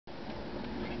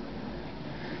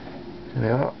There we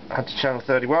are, add to channel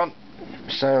 31.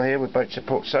 Sail here with Boatshed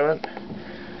Port Solent.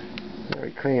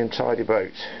 Very clean and tidy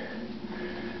boat.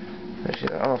 Actually,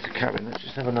 that after cabin, let's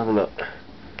just have another look.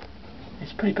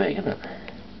 It's pretty big, isn't it?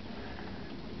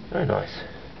 Very nice.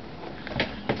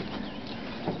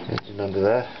 Engine under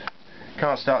there.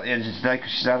 Can't start the engine today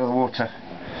because she's out of the water.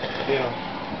 Yeah.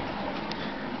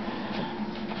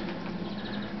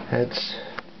 Heads.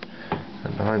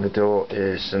 And behind the door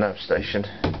is the nav station.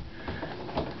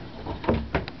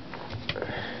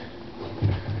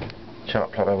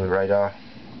 Chart plotter with radar.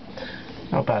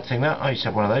 Not a bad thing that. I used to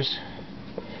have one of those.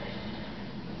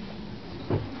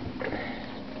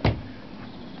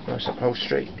 Nice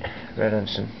upholstery. Red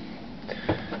ensign.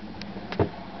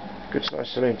 Good sized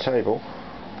saloon table.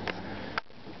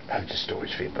 Loads of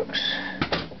storage for your books.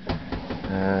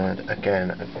 And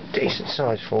again, a decent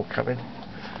sized fore cabin.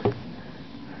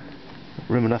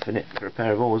 Room enough in it for a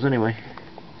pair of oars anyway.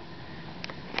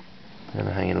 And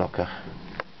a hanging locker.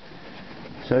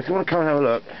 So if you want to come and have a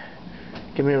look,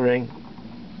 give me a ring.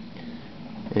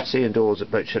 It's Ian Dawes at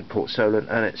Boatshed Port Solent,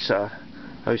 and it's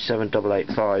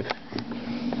 07885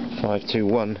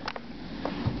 521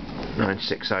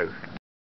 960.